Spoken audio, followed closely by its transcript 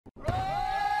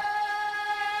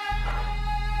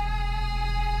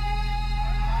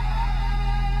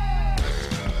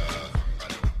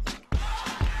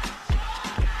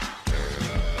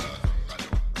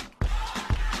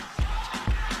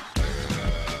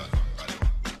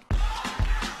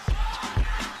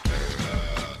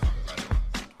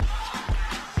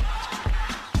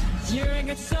You're a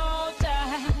good soldier,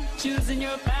 choosing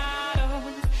your battle.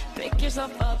 Pick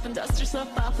yourself up and dust yourself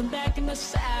off and back in the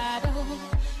saddle.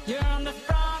 You're on the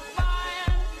front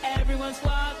line, everyone's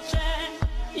watching.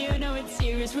 You know it's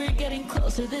serious, we're getting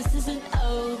closer, this isn't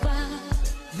over.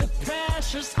 The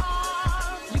pressure's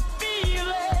on, you feel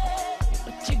it,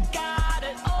 but you got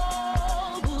it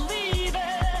all, believe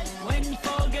it. When you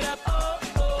fall, get up, oh,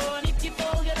 oh, and if you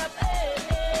fall, get up, eh,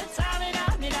 eh.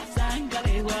 Tamina, mina,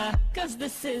 sangalewa, cause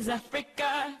this is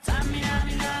Africa. Tamina,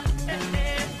 mina, eh,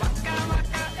 eh, waka,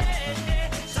 waka, eh, eh.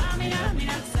 Tamina,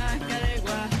 mina,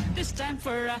 sangalewa, this time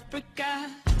for Africa.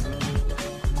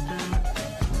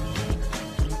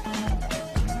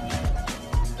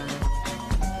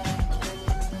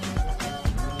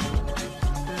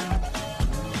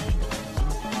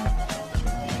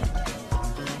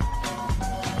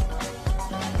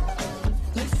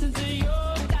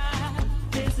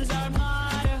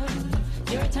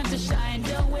 To shine,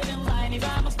 don't wait in line, y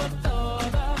vamos por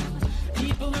todo.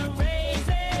 People are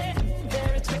raising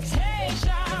their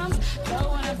expectations. Go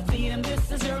on and feed them,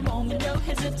 this is your moment, no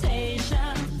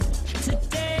hesitation.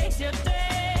 Today's your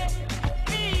day,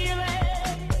 feel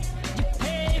it. You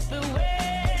pave the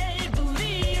way,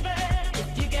 believe it.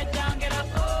 If you get down, get up,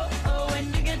 oh, oh.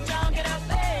 When you get down, get up,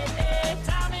 eh, eh.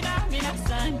 Tamina, mina,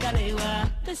 sangalewa,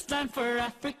 this time for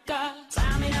Africa.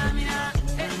 Tamina, mina,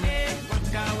 eh, eh.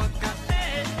 Waka, waka,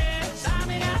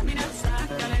 Samina, mina,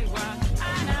 sangalewa,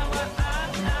 anawa,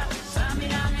 ah,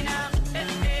 Samina, mina, eh,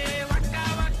 eh, waka,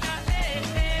 waka, eh,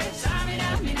 eh. Samina,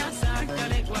 mina,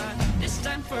 sangalewa, this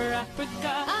time for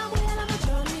Africa. I'm well on my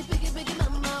journey, biggie, biggie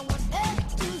mama, one A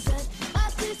to Z. My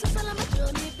sister's on my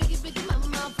journey, biggie, biggie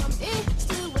mama, from east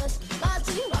to west. My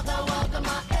tea, waka, waka,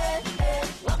 my eh, eh,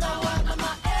 waka, waka,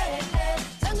 my eh, eh.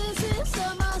 Tango is so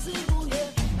massive, yeah,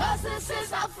 cause this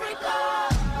is Africa.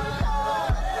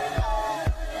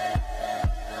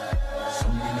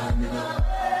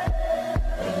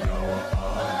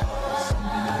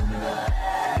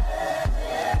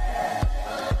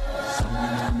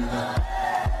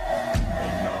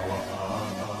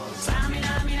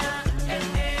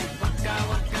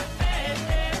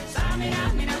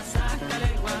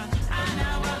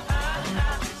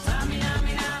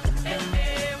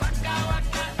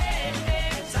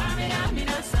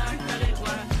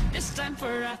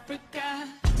 For Africa.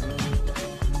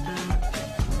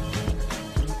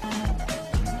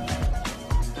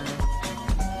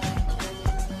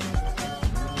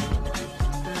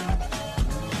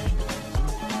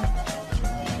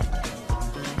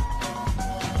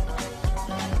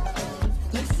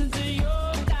 Listen to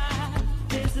your God,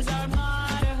 this is our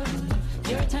motto.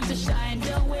 Your time to shine,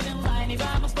 don't wait in line, y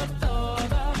vamos por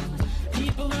todo.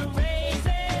 People are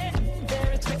raising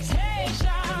their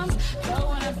expectations. Go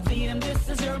on and feed them, this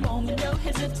is your moment, no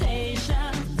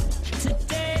hesitation.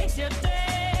 Today's your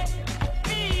day,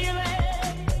 feel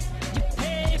it. You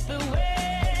pave the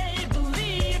way,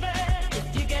 believe it.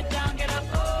 If you get down, get up,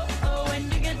 oh, oh. When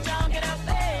you get down, get up,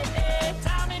 eh, eh.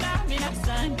 Tamina, mina,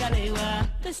 sangalewa,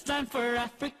 this time for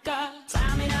Africa.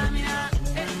 Tamina,